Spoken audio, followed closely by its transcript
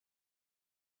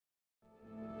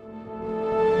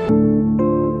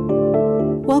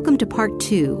Welcome to Part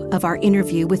 2 of our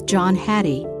interview with John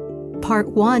Hattie. Part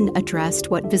 1 addressed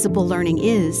what visible learning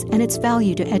is and its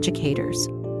value to educators.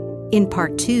 In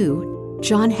Part 2,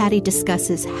 John Hattie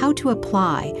discusses how to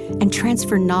apply and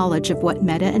transfer knowledge of what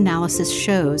meta-analysis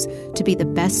shows to be the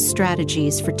best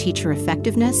strategies for teacher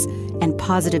effectiveness and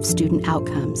positive student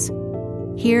outcomes.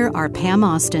 Here are Pam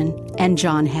Austin and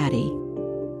John Hattie.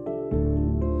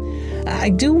 I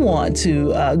do want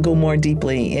to go more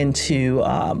deeply into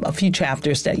a few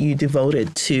chapters that you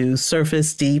devoted to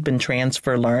surface, deep, and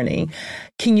transfer learning.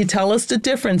 Can you tell us the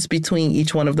difference between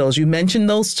each one of those? You mentioned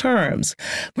those terms,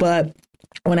 but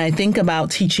when I think about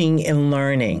teaching and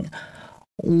learning,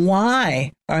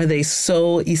 why are they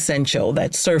so essential,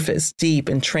 that surface, deep,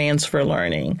 and transfer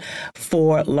learning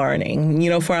for learning? You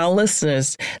know, for our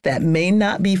listeners that may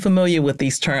not be familiar with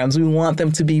these terms, we want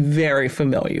them to be very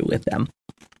familiar with them.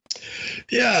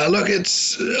 Yeah, look,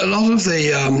 it's a lot of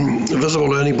the visible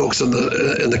learning books in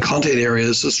the content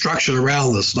areas are structured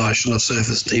around this notion of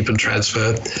surface, deep, and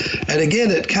transfer. And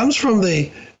again, it comes from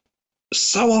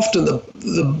so often the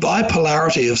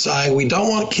bipolarity of saying we don't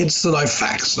want kids to know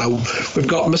facts. Now, we've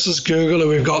got Mrs. Google and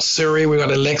we've got Siri, we've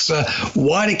got Alexa.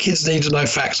 Why do kids need to know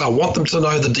facts? I want them to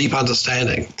know the deep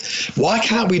understanding. Why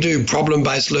can't we do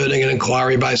problem-based learning and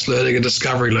inquiry-based learning and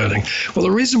discovery learning? Well,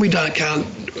 the reason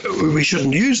we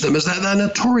shouldn't use them is that they're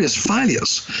notorious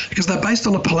failures because they're based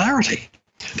on a polarity.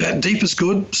 That deep is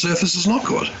good, surface is not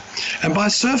good. And by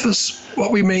surface,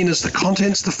 what we mean is the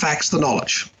contents, the facts, the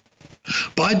knowledge.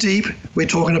 By deep, we're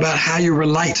talking about how you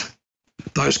relate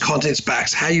those contents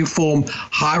back, how you form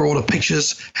higher order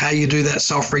pictures, how you do that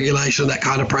self-regulation, that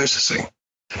kind of processing.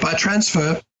 By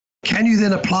transfer, can you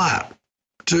then apply it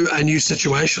to a new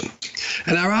situation?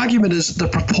 And our argument is the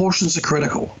proportions are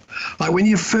critical. Like when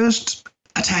you're first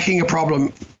attacking a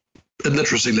problem in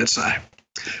literacy, let's say,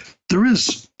 there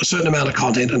is a certain amount of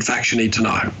content and facts you need to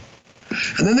know.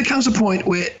 And then there comes a point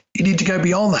where you need to go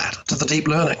beyond that to the deep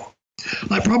learning.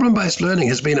 Like problem-based learning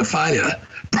has been a failure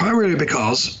primarily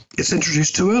because it's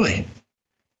introduced too early.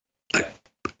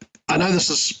 I know this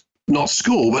is not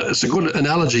school, but it's a good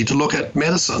analogy to look at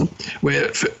medicine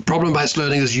where problem-based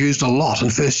learning is used a lot in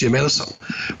first-year medicine.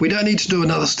 We don't need to do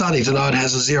another study to know it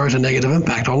has a 0 to negative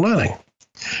impact on learning.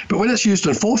 But when it's used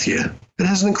in fourth year, it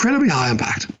has an incredibly high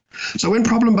impact. So when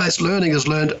problem-based learning is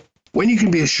learned, when you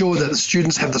can be assured that the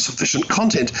students have the sufficient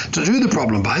content to do the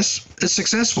problem base, it's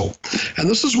successful. And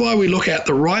this is why we look at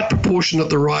the right proportion at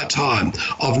the right time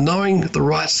of knowing the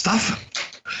right stuff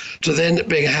to then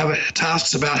have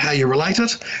tasks about how you relate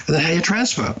it and then how you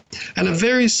transfer. And a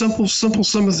very simple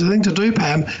thing to do,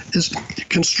 Pam, is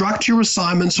construct your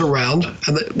assignments around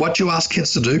what you ask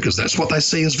kids to do, because that's what they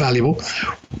see as valuable.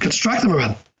 Construct them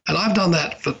around. And I've done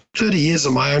that for 30 years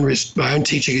of my own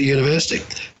teaching at university.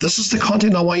 This is the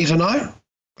content I want you to know.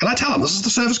 And I tell them, this is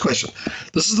the service question.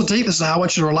 This is the deep, this is how I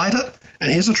want you to relate it.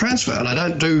 And here's a transfer. And I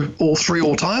don't do all three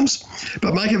all times,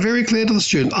 but make it very clear to the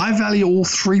student, I value all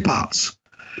three parts.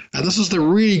 And this is the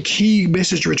really key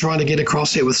message we're trying to get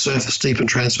across here with surface, deep, and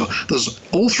transfer.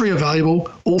 All three are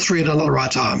valuable, all three are done at the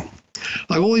right time.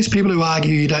 Like all these people who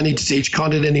argue you don't need to teach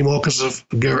content anymore because of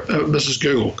Mrs.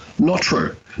 Google. Not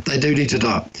true. They do need to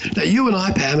do it. Now, you and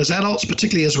I, Pam, as adults,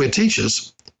 particularly as we're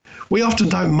teachers, we often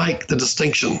don't make the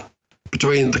distinction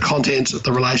between the content,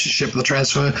 the relationship, and the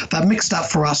transfer. They're mixed up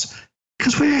for us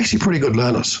because we're actually pretty good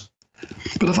learners.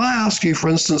 But if I ask you, for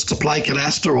instance, to play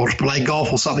canasta or to play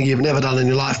golf or something you've never done in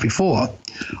your life before,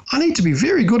 I need to be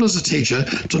very good as a teacher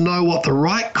to know what the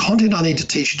right content I need to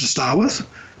teach you to start with,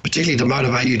 particularly to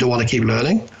motivate you to want to keep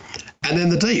learning, and then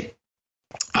the deep.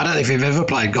 I don't know if you've ever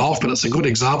played golf, but it's a good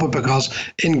example because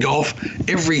in golf,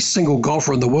 every single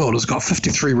golfer in the world has got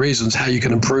 53 reasons how you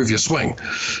can improve your swing.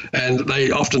 And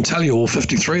they often tell you all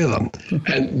 53 of them.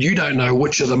 And you don't know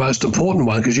which are the most important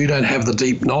one because you don't have the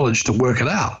deep knowledge to work it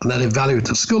out. And that evaluates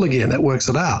at school again, that works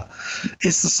it out.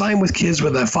 It's the same with kids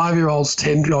when they're 5-year-olds,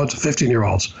 10-year-olds,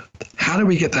 15-year-olds. How do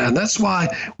we get that? And that's why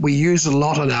we use a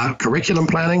lot in our curriculum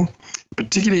planning,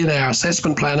 particularly in our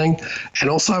assessment planning, and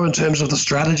also in terms of the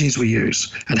strategies we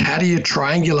use. And how do you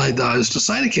triangulate those to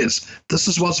say to kids, this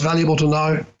is what's valuable to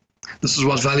know, this is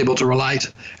what's valuable to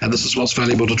relate, and this is what's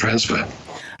valuable to transfer.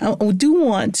 I do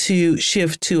want to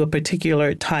shift to a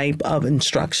particular type of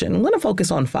instruction. I'm going to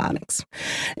focus on phonics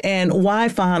and why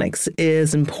phonics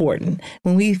is important.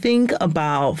 When we think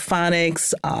about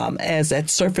phonics as that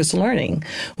surface learning,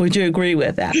 would you agree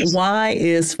with that? Yes. Why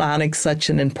is phonics such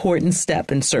an important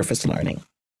step in surface learning?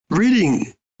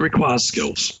 Reading requires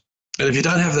skills. And if you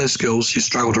don't have those skills, you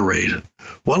struggle to read.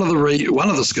 One of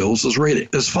the skills is reading,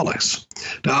 is phonics.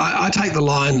 Now, I take the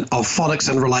line of phonics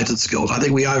and related skills. I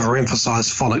think we overemphasize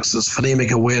phonics. There's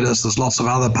phonemic awareness. There's lots of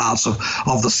other parts of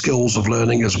the skills of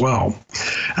learning as well.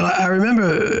 And I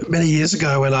remember many years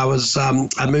ago when I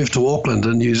moved to Auckland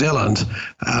in New Zealand,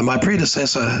 my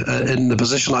predecessor in the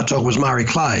position I took was Mari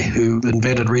Clay, who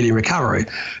invented Reading Recovery.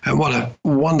 And what a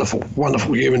wonderful,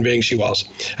 wonderful human being she was.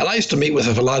 And I used to meet with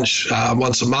her for lunch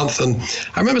once a month. And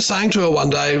I remember saying to her one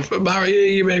day,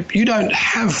 Mari, you don't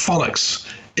have phonics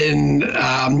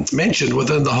mentioned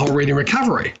within the whole Reading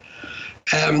Recovery.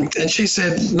 And she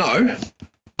said, no,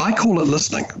 I call it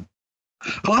listening.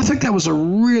 And I think that was a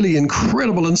really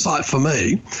incredible insight for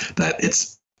me, that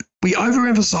we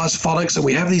overemphasize phonics and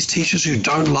we have these teachers who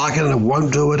don't like it and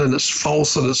won't do it and it's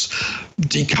false and it's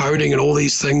decoding and all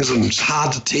these things and it's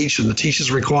hard to teach and the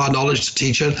teachers require knowledge to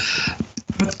teach it.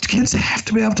 But kids have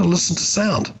to be able to listen to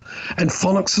sound. And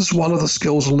phonics is one of the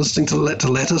skills in listening to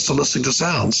letters, to listening to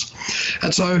sounds.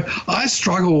 And so I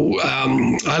struggle.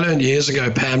 I learned years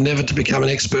ago, Pam, never to become an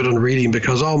expert on reading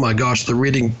because, oh my gosh, the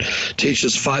reading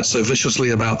teachers fight so viciously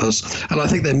about this. And I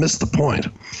think they missed the point.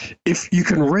 If you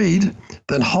can read,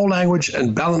 then whole language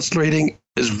and balanced reading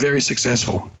is very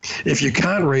successful. If you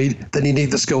can't read, then you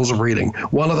need the skills of reading.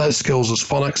 One of those skills is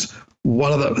phonics.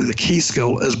 One of the key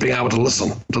skill is being able to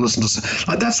listen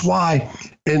to. That's why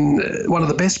one of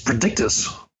the best predictors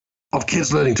of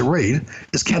kids learning to read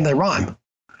is can they rhyme.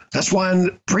 That's why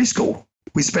in preschool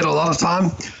we spend a lot of time.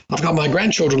 I've got my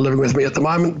grandchildren living with me at the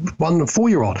moment, 1 and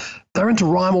 4-year-old. They're into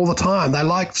rhyme all the time. They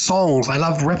like songs. They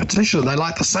love repetition. They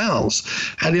like the sounds.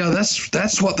 And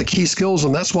that's what the key skills,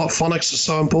 and that's what phonics is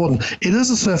so important. It is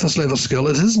a surface level skill.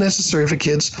 It is necessary for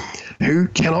kids who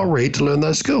cannot read to learn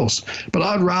those skills. But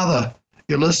I'd rather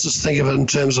your listeners think of it in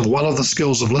terms of one of the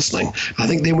skills of listening. I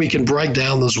think then we can break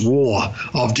down this war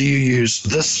of do you use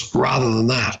this rather than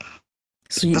that.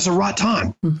 So that's the right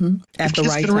time. Mm-hmm. At the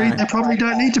right time. Read, they probably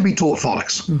don't need to be taught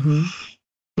phonics. Mm-hmm.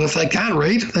 But if they can't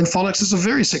read, then phonics is a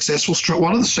very successful,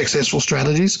 one of the successful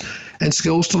strategies and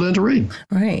skills to learn to read.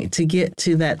 Right, to get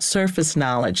to that surface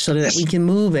knowledge so that we can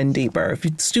move in deeper.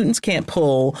 If students can't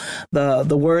pull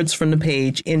the words from the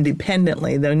page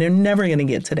independently, then they're never going to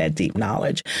get to that deep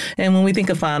knowledge. And when we think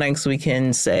of phonics, we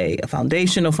can say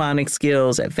foundational phonics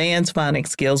skills, advanced phonics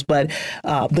skills, but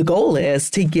the goal is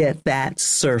to get that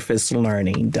surface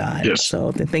learning done. Yes.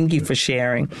 So thank you for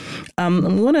sharing. I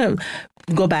want to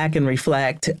go back and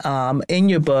reflect in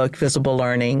your book, Visible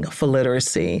Learning for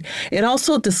Literacy. It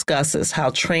also discusses how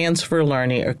transfer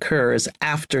learning occurs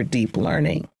after deep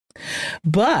learning,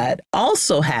 but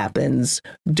also happens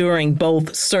during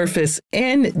both surface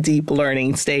and deep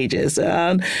learning stages.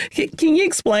 Can you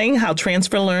explain how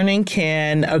transfer learning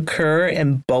can occur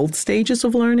in both stages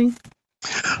of learning?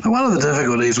 One of the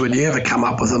difficulties when you ever come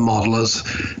up with a model is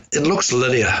it looks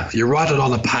linear. You write it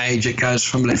on a page, it goes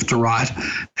from left to right,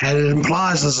 and it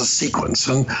implies there's a sequence.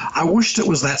 And I wished it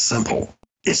was that simple.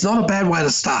 It's not a bad way to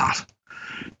start,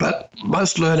 but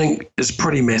most learning is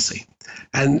pretty messy.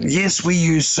 And yes, we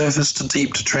use surface to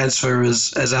deep to transfer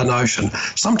as our notion.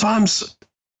 Sometimes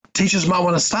teachers might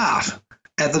want to start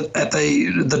at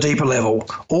the deeper level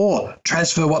or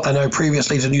transfer what they know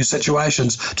previously to new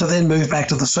situations to then move back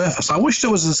to the surface. I wish it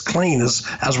was as clean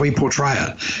as we portray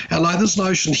it. And like this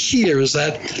notion here is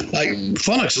that like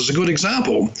phonics is a good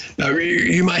example. Now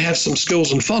you may have some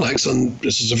skills in phonics, and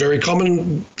this is a very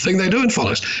common thing they do in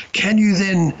phonics. Can you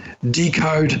then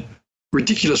decode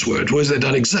ridiculous words that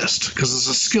don't exist? Because there's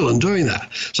a skill in doing that.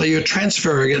 So you're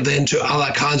transferring it then to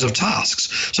other kinds of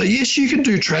tasks. So yes, you can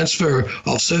do transfer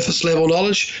of surface level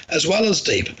knowledge as well as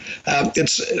deep.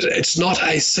 It's not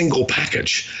a single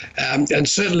package. And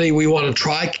certainly we want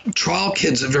to trial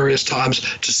kids at various times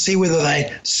to see whether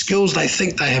skills they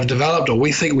think they have developed or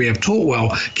we think we have taught well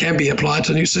can be applied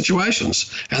to new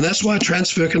situations. And that's why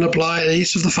transfer can apply at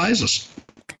each of the phases.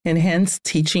 And hence,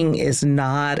 teaching is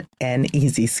not an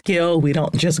easy skill. We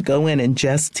don't just go in and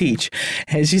just teach.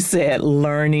 As you said,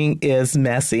 learning is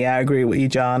messy. I agree with you,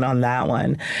 John, on that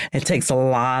one. It takes a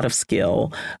lot of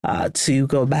skill to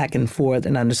go back and forth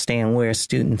and understand where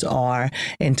students are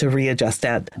and to readjust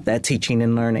that teaching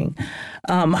and learning.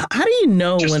 How do you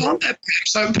know just when...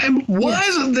 So, Pam, why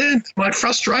is it then my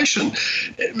frustration?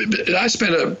 I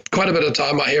spent quite a bit of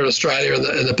time here in Australia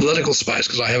in the political space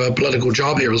because I have a political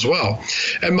job here as well.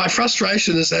 And my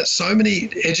frustration is that so many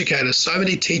educators, so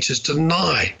many teachers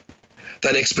deny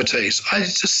that expertise. I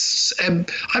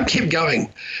keep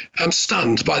going. I'm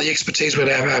stunned by the expertise we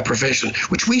have in our profession,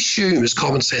 which we assume is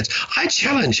common sense. I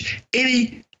challenge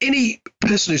any any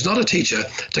person who's not a teacher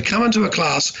to come into a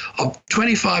class of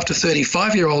 25 to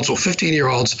 35-year-olds or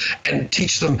 15-year-olds and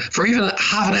teach them for even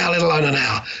half an hour, let alone an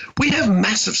hour. We have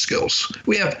massive skills.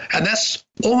 And that's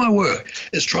all my work,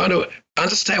 is trying to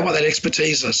understand what that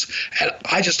expertise is. And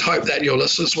I just hope that your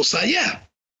listeners will say, yeah,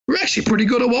 we're actually pretty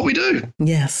good at what we do.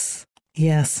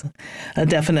 Yes,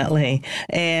 definitely.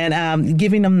 And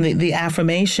giving them the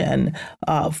affirmation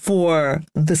for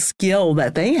the skill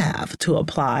that they have to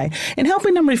apply and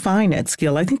helping them refine that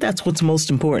skill. I think that's what's most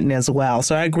important as well.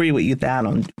 So I agree with you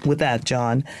with that,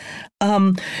 John.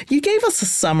 You gave us a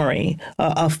summary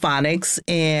of phonics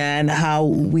and how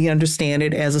we understand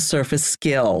it as a surface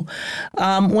skill.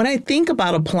 When I think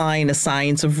about applying the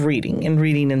science of reading and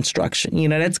reading instruction,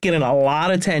 that's getting a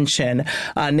lot of attention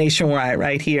nationwide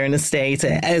right here in the States,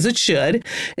 as it should.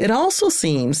 It also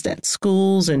seems that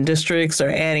schools and districts are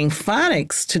adding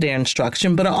phonics to their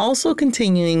instruction, but are also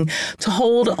continuing to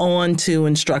hold on to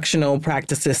instructional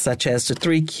practices such as the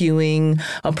 3Qing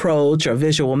approach or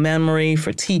visual memory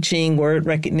for teaching, word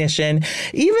recognition,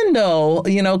 even though,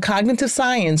 cognitive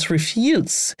science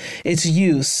refutes its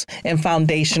use in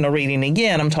foundational reading.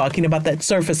 Again, I'm talking about that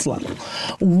surface level.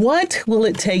 What will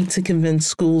it take to convince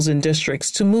schools and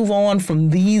districts to move on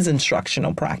from these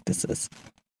instructional practices?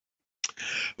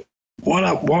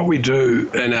 What we do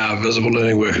in our visible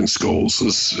learning work in schools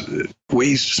is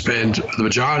we spend the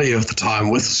majority of the time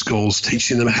with the schools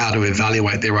teaching them how to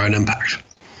evaluate their own impact.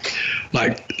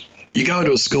 Like, you go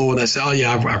into a school and they say, oh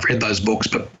yeah, I've read those books,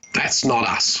 but that's not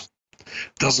us.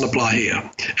 Doesn't apply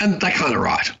here. And they're kind of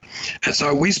right. And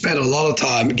so we spend a lot of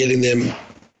time getting them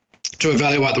to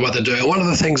evaluate what they're doing. And one of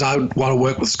the things I want to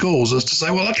work with schools is to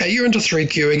say, well, okay, you're into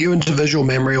 3Qing, you're into visual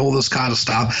memory, all this kind of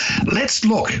stuff. Let's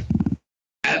look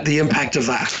at the impact of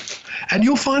that. And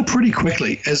you'll find pretty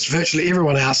quickly, as virtually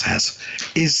everyone else has,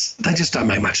 is they just don't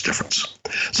make much difference.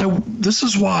 So this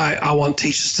is why I want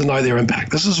teachers to know their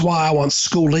impact. This is why I want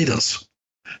school leaders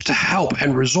to help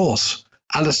and resource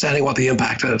understanding what the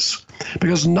impact is.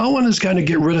 Because no one is going to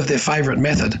get rid of their favorite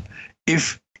method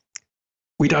if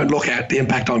we don't look at the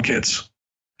impact on kids.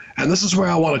 And this is where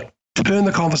I want to turn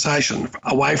the conversation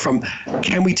away from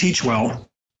can we teach well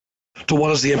to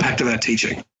what is the impact of that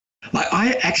teaching. Like,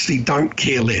 I actually don't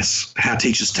care less how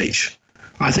teachers teach.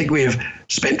 I think we have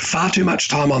spent far too much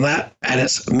time on that, and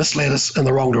it's misled us in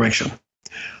the wrong direction.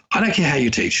 I don't care how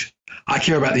you teach. I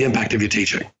care about the impact of your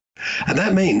teaching. And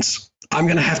that means I'm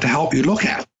going to have to help you look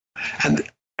at and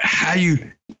how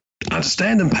you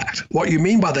understand impact, what you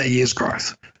mean by that year's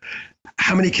growth,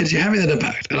 how many kids you're having that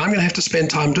impact. And I'm going to have to spend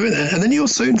time doing that. And then you'll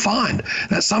soon find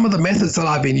that some of the methods that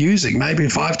I've been using, maybe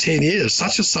 5-10 years,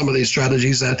 such as some of these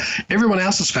strategies that everyone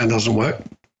else has found doesn't work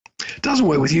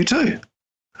with you too.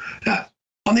 Now,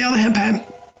 on the other hand, Pam,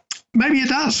 maybe it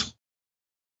does.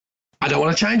 I don't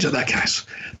want to change it in that case.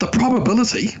 The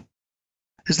probability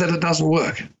is that it doesn't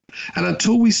work. And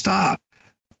until we start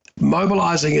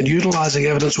mobilizing and utilizing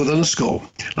evidence within a school.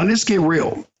 Now, let's get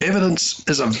real. Evidence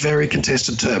is a very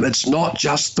contested term. It's not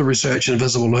just the research in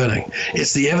visible learning.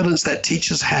 It's the evidence that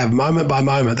teachers have moment by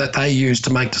moment that they use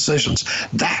to make decisions.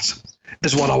 That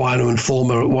is what I want to inform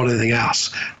more than anything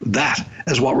else. That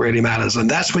is what really matters. And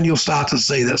that's when you'll start to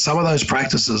see that some of those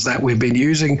practices that we've been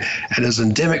using and is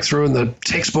endemic through in the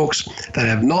textbooks that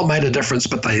have not made a difference,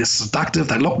 but they are seductive,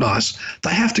 they look nice,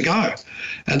 they have to go.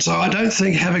 And so I don't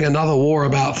think having another war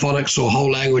about phonics or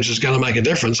whole language is going to make a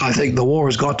difference. I think the war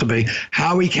has got to be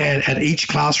how we can, at each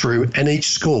classroom and each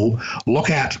school,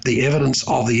 look at the evidence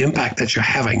of the impact that you're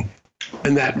having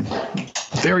in that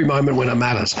very moment when it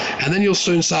matters. And then you'll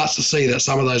soon start to see that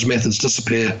some of those methods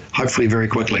disappear, hopefully very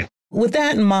quickly. With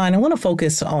that in mind, I want to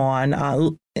focus on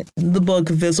the book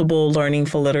Visible Learning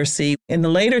for Literacy. In the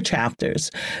later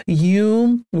chapters,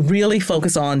 you really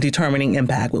focus on determining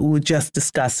impact, what we were just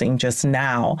discussing just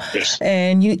now. Yes.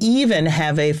 And you even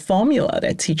have a formula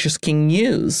that teachers can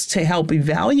use to help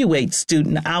evaluate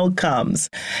student outcomes.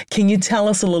 Can you tell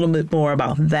us a little bit more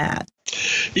about that?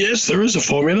 Yes, there is a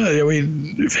formula.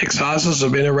 Exercises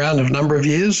have been around a number of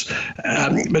years.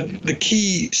 But the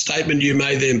key statement you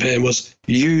made then, Pam, was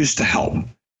use to help.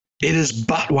 It is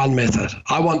but one method.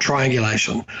 I want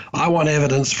triangulation. I want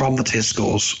evidence from the test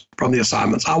scores, from the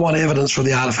assignments. I want evidence from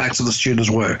the artifacts of the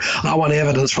student's work. I want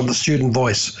evidence from the student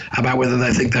voice about whether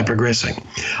they think they're progressing.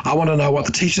 I want to know what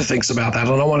the teacher thinks about that,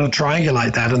 and I want to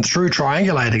triangulate that. And through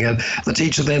triangulating it, the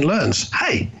teacher then learns,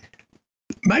 hey,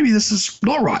 maybe this is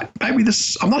not right. Maybe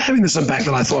I'm not having this impact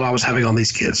that I thought I was having on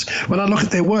these kids. When I look at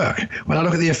their work, when I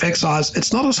look at the effect size,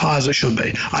 it's not as high as it should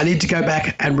be. I need to go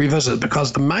back and revisit,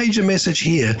 because the major message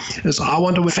here is I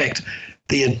want to affect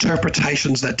the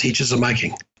interpretations that teachers are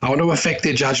making. I want to affect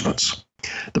their judgments.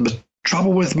 The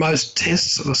trouble with most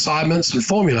tests and assignments and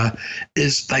formula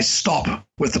is they stop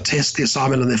with the test, the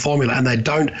assignment, and their formula, and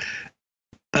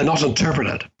they're not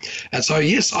interpreted. And so,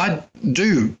 yes, I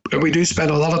do. And we do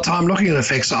spend a lot of time looking at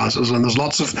effect sizes, and there's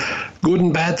lots of good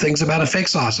and bad things about effect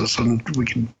sizes. And we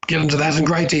can get into that in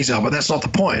great detail, but that's not the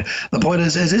point. The point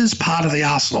is, it is part of the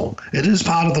arsenal. It is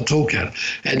part of the toolkit.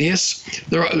 And yes,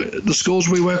 the schools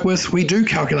we work with, we do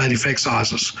calculate effect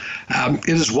sizes.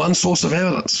 It is one source of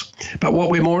evidence. But what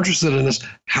we're more interested in is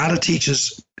how do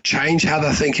teachers change how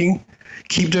they're thinking,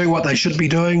 keep doing what they should be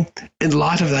doing in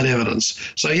light of that evidence.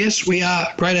 So yes, we are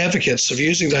great advocates of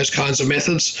using those kinds of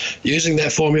methods, using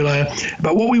that formula.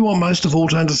 But what we want most of all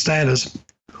to understand is,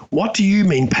 what do you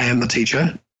mean, Pam, the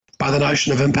teacher, by the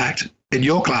notion of impact in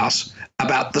your class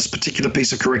about this particular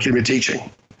piece of curriculum you're teaching?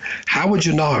 How would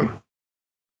you know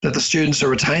that the students are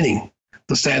retaining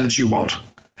the standards you want?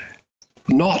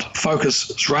 Not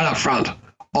focus right up front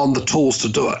on the tools to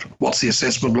do it. What's the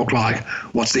assessment look like?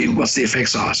 What's the effect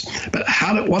size? But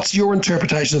what's your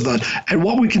interpretation of those? And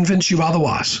what would convince you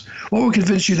otherwise? What would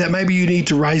convince you that maybe you need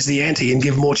to raise the ante and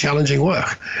give more challenging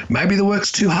work? Maybe the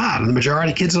work's too hard and the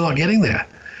majority of kids are not getting there.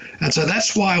 And so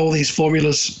that's why all these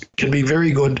formulas can be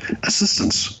very good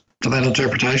assistance to that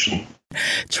interpretation.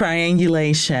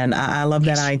 Triangulation. I love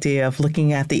that idea of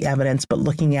looking at the evidence, but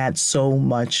looking at so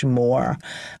much more,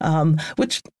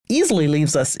 which easily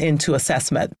leaves us into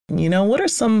assessment. What are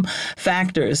some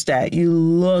factors that you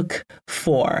look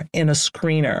for in a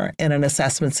screener, in an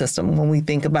assessment system, when we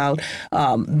think about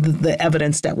the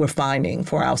evidence that we're finding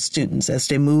for our students as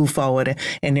they move forward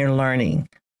in their learning?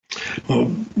 Well,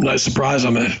 no surprise,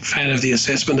 I'm a fan of the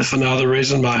assessment, if for no other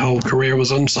reason. My whole career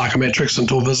was in psychometrics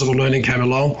until visible learning came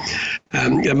along.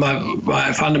 And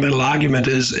my fundamental argument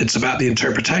is it's about the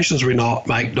interpretations we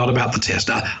make, not about the test.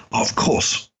 Now, of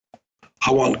course,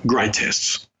 I want great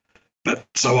tests, but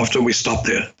so often we stop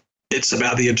there. It's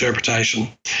about the interpretation.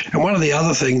 And one of the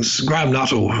other things, Graham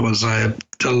Nuttall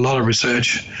did a lot of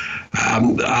research.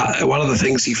 One of the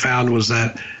things he found was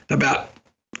that about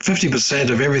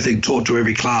 50% of everything taught to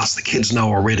every class, the kids know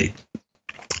already.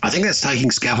 I think that's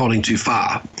taking scaffolding too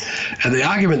far. And the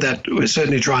argument that we're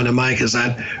certainly trying to make is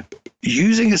that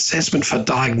using assessment for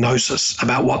diagnosis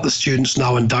about what the students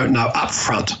know and don't know up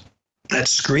front, that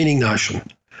screening notion.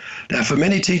 Now, for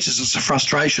many teachers, it's a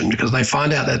frustration because they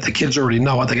find out that the kids already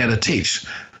know what they're going to teach.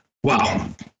 Well,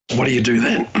 what do you do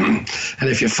then? And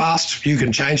if you're fast, you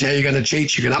can change how you're going to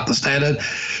teach. You can up the standard.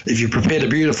 If you've prepared a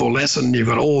beautiful lesson, you've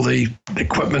got all the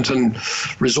equipment and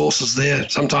resources there.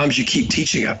 Sometimes you keep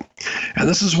teaching it. And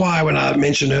this is why when I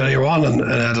mentioned earlier on in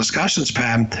our discussions,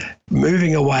 Pam,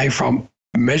 moving away from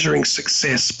measuring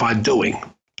success by doing.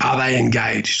 Are they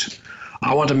engaged?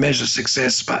 I want to measure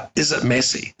success, but is it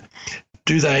messy?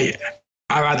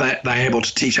 Are they able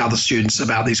to teach other students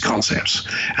about these concepts?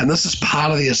 And this is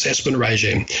part of the assessment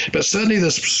regime. But certainly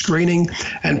this screening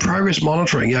and progress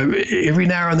monitoring, every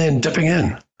now and then dipping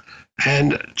in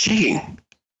and checking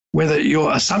whether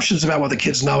your assumptions about what the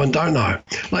kids know and don't know.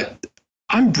 Like,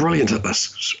 I'm brilliant at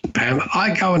this, Pam.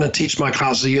 I go in and teach my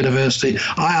classes at university.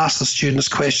 I ask the students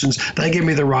questions. They give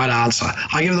me the right answer.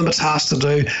 I give them a task to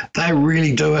do. They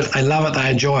really do it. They love it.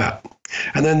 They enjoy it.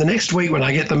 And then the next week when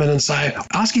I get them in and say,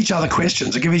 ask each other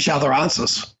questions and give each other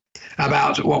answers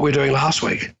about what we're doing last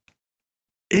week,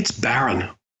 it's barren.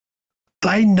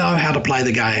 They know how to play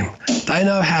the game. They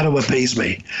know how to appease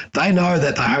me. They know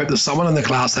that they hope there's someone in the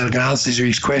class that can answer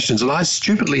these questions. And I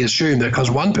stupidly assume that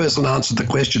because one person answered the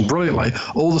question brilliantly,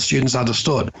 all the students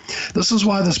understood. This is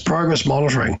why this progress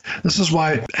monitoring, this is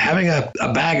why having a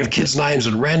bag of kids' names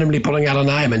and randomly pulling out a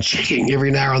name and checking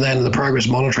every now and then in the progress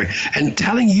monitoring and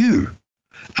telling you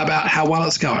about how well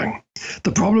it's going.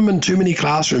 The problem in too many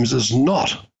classrooms is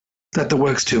not that the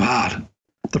work's too hard.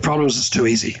 The problem is it's too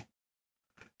easy.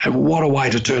 And what a way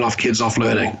to turn off kids off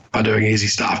learning by doing easy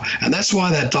stuff. And that's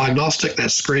why that diagnostic,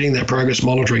 that screening, that progress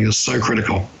monitoring is so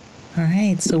critical. All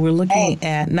right. So we're looking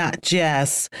at not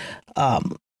just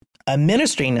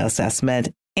administering the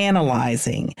assessment,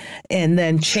 analyzing, and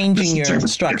then changing your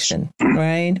instruction,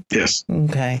 right? Yes.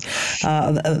 Okay.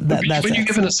 When you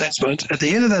give an assessment, at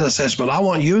the end of that assessment, I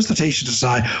want you as the teacher to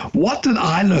say, what did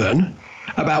I learn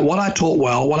about what I taught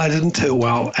well, what I didn't teach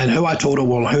well, and who I taught it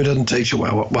well, and who didn't teach it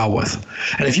well with.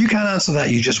 And if you can't answer that,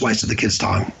 you just wasted the kids'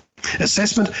 time.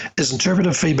 Assessment is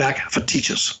interpretive feedback for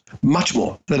teachers, much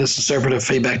more than it's interpretive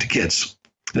feedback to kids.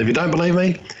 And if you don't believe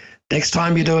me, next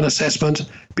time you do an assessment,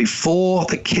 before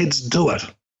the kids do it,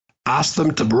 ask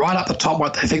them to write up the top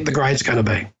what they think the grade's going to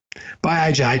be. By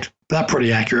age 8, they're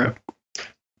pretty accurate.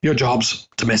 Your job's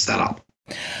to mess that up.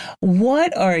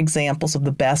 What are examples of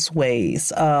the best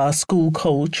ways a school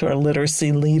coach or a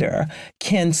literacy leader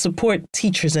can support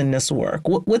teachers in this work?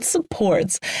 What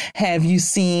supports have you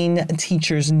seen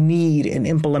teachers need in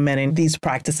implementing these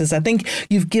practices? I think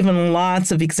you've given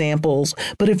lots of examples,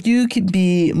 but if you could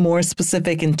be more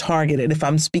specific and targeted, if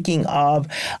I'm speaking of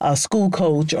a school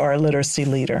coach or a literacy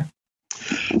leader.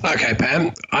 Okay,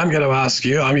 Pam, I'm going to ask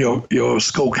you, I'm your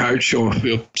school coach, your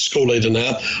school leader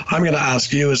now. I'm going to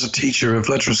ask you as a teacher of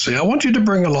literacy, I want you to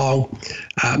bring along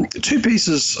 2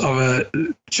 pieces of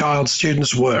a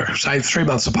student's work, say 3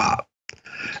 months apart.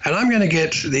 And I'm going to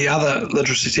get the other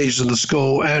literacy teachers in the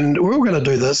school, and we're all going to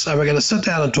do this, and we're going to sit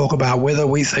down and talk about whether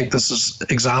we think this is an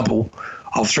example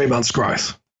of 3 months'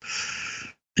 growth.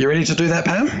 You ready to do that,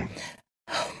 Pam?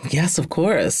 Yes, of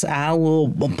course. I will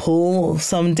pull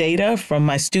some data from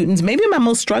my students, maybe my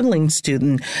most struggling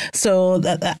student, so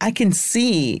that I can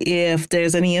see if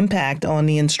there's any impact on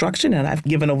the instruction that I've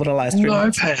given over the last 3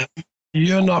 months. No, Pam,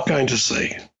 you're not going to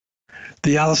see.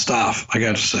 The other staff are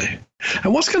going to see.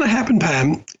 And what's going to happen,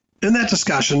 Pam, in that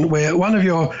discussion where one of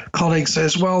your colleagues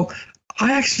says, well,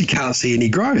 I actually can't see any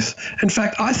growth. In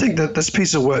fact, I think that this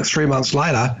piece of work 3 months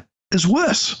later is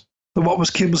worse than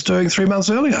what kid was doing 3 months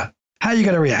earlier. How are you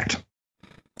going to react?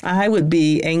 I would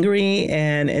be angry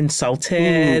and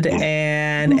insulted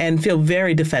and feel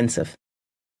very defensive.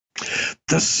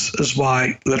 This is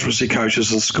why literacy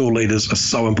coaches and school leaders are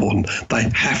so important. They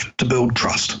have to build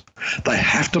trust. They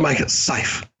have to make it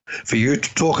safe for you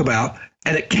to talk about,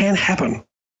 and it can happen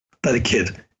that a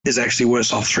kid is actually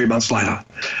worse off 3 months later.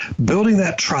 Building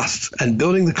that trust and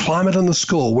building the climate in the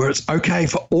school where it's okay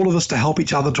for all of us to help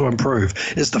each other to improve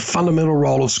is the fundamental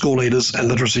role of school leaders and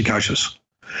literacy coaches.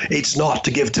 It's not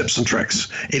to give tips and tricks.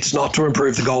 It's not to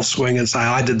improve the golf swing and say,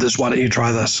 I did this, why don't you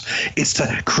try this? It's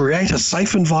to create a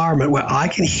safe environment where I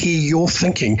can hear your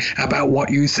thinking about what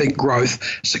you think growth,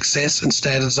 success, and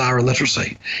standards are in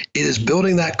literacy. It is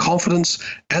building that confidence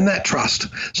and that trust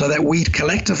so that we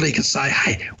collectively can say,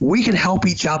 hey, we can help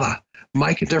each other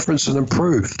make a difference and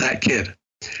improve that kid.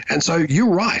 And so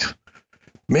you're right.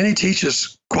 Many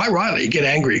teachers, quite rightly, get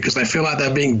angry because they feel like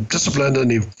they're being disciplined and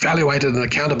evaluated and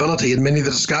accountability in many of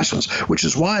the discussions, which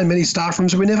is why in many staff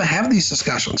rooms we never have these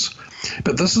discussions.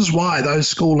 But this is why those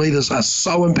school leaders are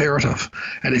so imperative.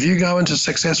 And if you go into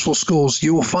successful schools,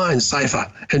 you will find safer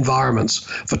environments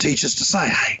for teachers to say,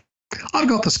 hey, I've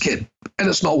got this kid and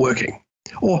it's not working.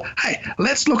 Or, hey,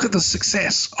 let's look at the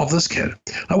success of this kid.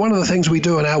 Now, one of the things we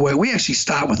do in our work, we actually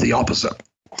start with the opposite.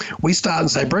 We start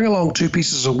and say, bring along 2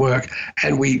 pieces of work,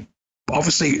 and we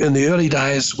obviously in the early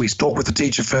days, we talk with the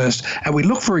teacher first, and we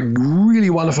look for really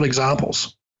wonderful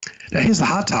examples. Now, here's the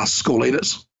hard task, school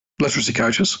leaders, literacy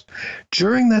coaches.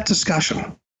 During that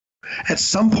discussion, at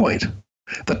some point,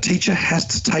 the teacher has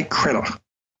to take credit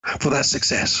for that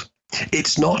success.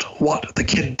 It's not what the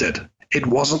kid did. It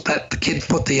wasn't that the kid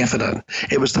put the effort in.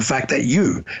 It was the fact that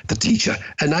you, the teacher,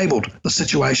 enabled the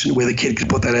situation where the kid could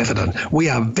put that effort in. We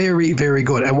are very, very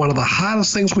good. And one of the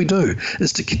hardest things we do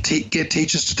is to get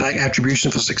teachers to take attribution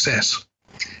for success.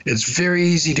 It's very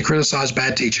easy to criticize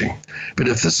bad teaching. But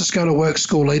if this is going to work,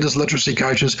 school leaders, literacy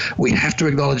coaches, we have to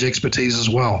acknowledge expertise as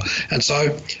well. And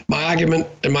so my argument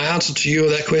and my answer to you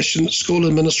of that question, school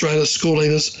administrators, school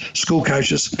leaders, school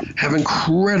coaches have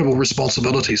incredible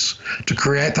responsibilities to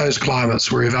create those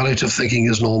climates where evaluative thinking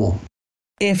is normal.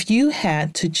 If you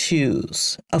had to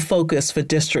choose a focus for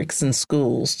districts and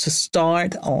schools to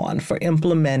start on for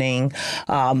implementing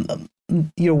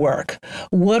your work,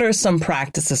 what are some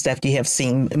practices that you have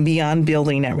seen beyond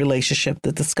building that relationship,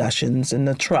 the discussions and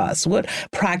the trust? What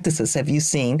practices have you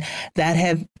seen that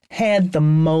have had the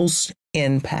most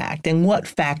impact, and what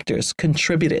factors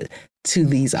contributed to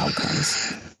these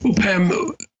outcomes? Well, Pam,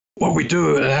 what we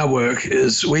do in our work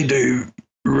is we do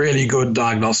really good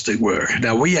diagnostic work.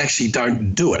 Now, we actually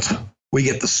don't do it. We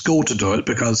get the school to do it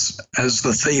because, as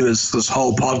the theme is this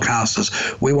whole podcast, is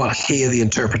we want to hear the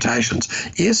interpretations.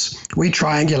 Yes, we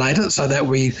triangulate it so that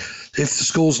if the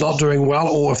school's not doing well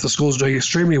or if the school's doing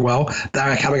extremely well,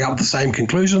 they're coming up with the same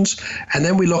conclusions. And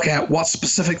then we look at what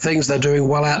specific things they're doing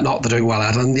well at, not they're doing well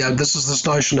at. And this is this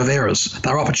notion of errors.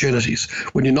 They're opportunities.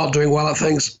 When you're not doing well at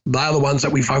things, they're the ones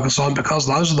that we focus on because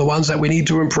those are the ones that we need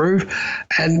to improve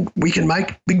and we can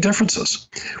make big differences.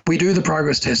 We do the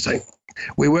progress testing.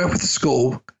 We work with the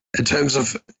school in terms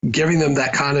of giving them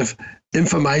that kind of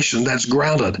information that's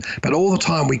grounded. But all the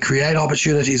time, we create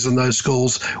opportunities in those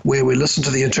schools where we listen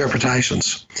to the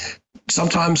interpretations.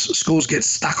 Sometimes schools get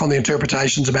stuck on the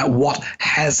interpretations about what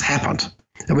has happened.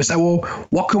 And we say, well,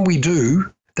 what can we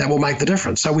do that will make the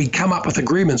difference? So we come up with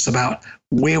agreements about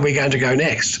where we're going to go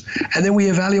next. And then we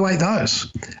evaluate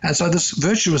those. And so this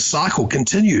virtuous cycle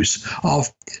continues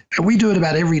we do it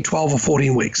about every 12 or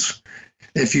 14 weeks.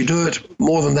 If you do it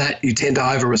more than that, you tend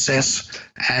to over-assess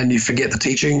and you forget the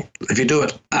teaching. If you do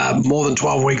it more than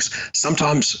 12 weeks,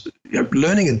 sometimes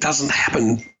learning, it doesn't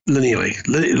happen linearly.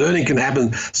 Learning can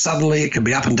happen suddenly. It can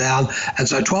be up and down. And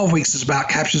so 12 weeks is about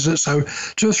captures it. So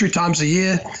 2 or 3 times a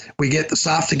year, we get the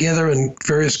staff together in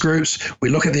various groups. We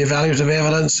look at the evaluative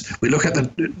evidence. We look at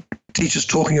the teachers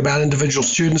talking about individual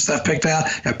students they've picked out.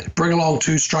 Bring along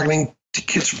 2 struggling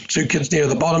kids, 2 kids near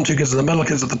the bottom, 2 kids in the middle,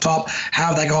 kids at the top. How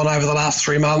have they gone over the last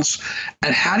 3 months?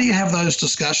 And how do you have those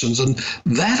discussions? And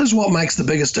that is what makes the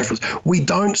biggest difference. We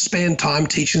don't spend time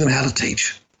teaching them how to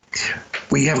teach.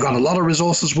 We have got a lot of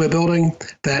resources we're building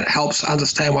that helps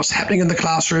understand what's happening in the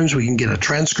classrooms. We can get a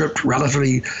transcript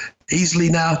relatively easily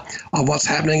now of what's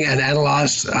happening and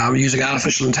analyzed using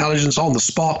artificial intelligence on the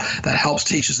spot. That helps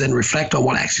teachers then reflect on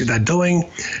what actually they're doing.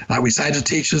 Like we say to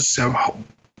teachers, how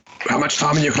much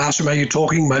time in your classroom are you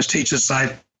talking? Most teachers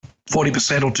say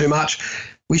 40% or too much.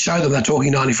 We show them they're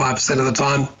talking 95% of the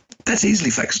time. That's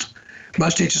easily fixed.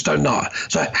 Most teachers don't know it.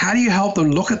 So how do you help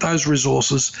them look at those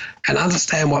resources and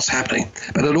understand what's happening?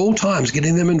 But at all times,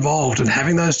 getting them involved and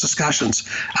having those discussions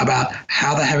about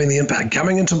how they're having the impact,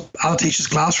 coming into other teachers'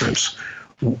 classrooms.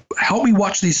 Help me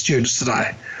watch these students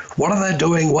today. What are they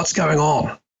doing? What's going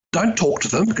on? Don't talk to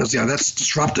them because that's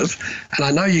disruptive. And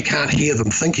I know you can't hear them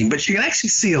thinking, but you can actually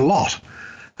see a lot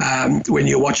when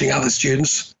you're watching other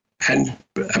students and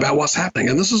about what's happening.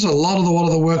 And this is a lot of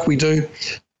the work we do.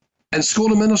 And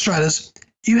school administrators,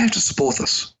 you have to support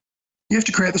this. You have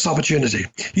to create this opportunity.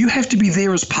 You have to be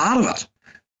there as part of it.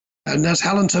 And as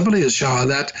Helen Tibley has shown,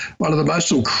 that one of the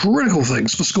most critical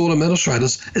things for school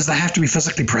administrators is they have to be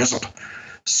physically present.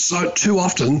 So too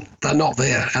often they're not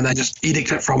there and they just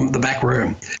edict it from the back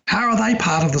room. How are they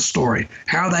part of the story?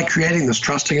 How are they creating this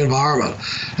trusting environment?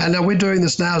 And we're doing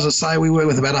this now, as I say, we work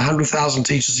with about 100,000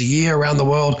 teachers a year around the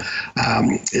world.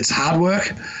 It's hard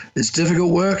work. It's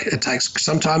difficult work. It takes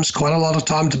sometimes quite a lot of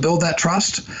time to build that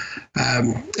trust.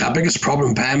 Our biggest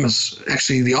problem, Pam, is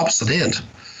actually the opposite end.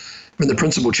 When the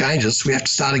principal changes, we have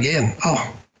to start again.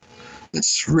 Oh,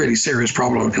 it's a really serious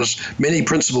problem because many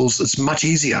principals, it's much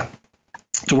easier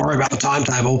to worry about the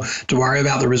timetable, to worry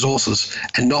about the resources,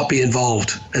 and not be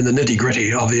involved in the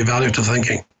nitty-gritty of the evaluative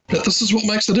thinking. But this is what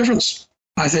makes the difference.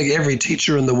 I think every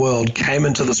teacher in the world came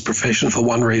into this profession for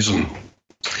one reason,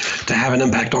 to have an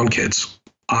impact on kids.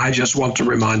 I just want to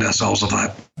remind ourselves of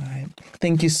that. All right.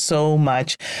 Thank you so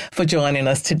much for joining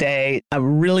us today. I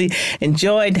really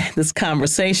enjoyed this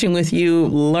conversation with you,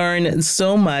 learned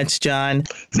so much, John.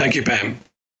 Thank you, Pam.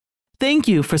 Thank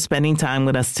you for spending time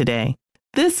with us today.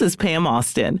 This is Pam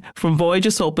Austin from Voyager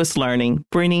Sopris Learning,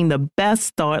 bringing the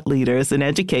best thought leaders in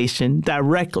education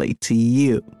directly to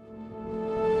you.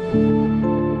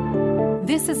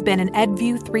 This has been an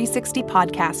EdView 360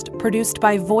 podcast produced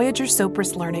by Voyager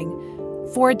Sopris Learning.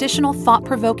 For additional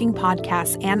thought-provoking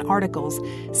podcasts and articles,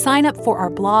 sign up for our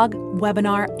blog,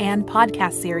 webinar, and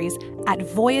podcast series at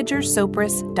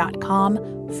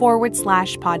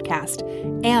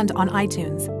voyagersopris.com/podcast and on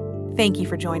iTunes. Thank you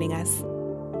for joining us.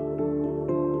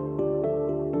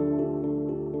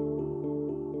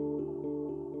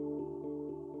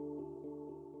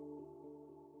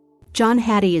 John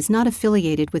Hattie is not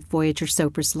affiliated with Voyager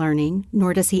Sopris Learning,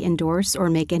 nor does he endorse or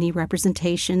make any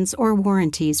representations or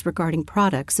warranties regarding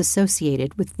products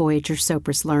associated with Voyager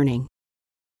Sopris Learning.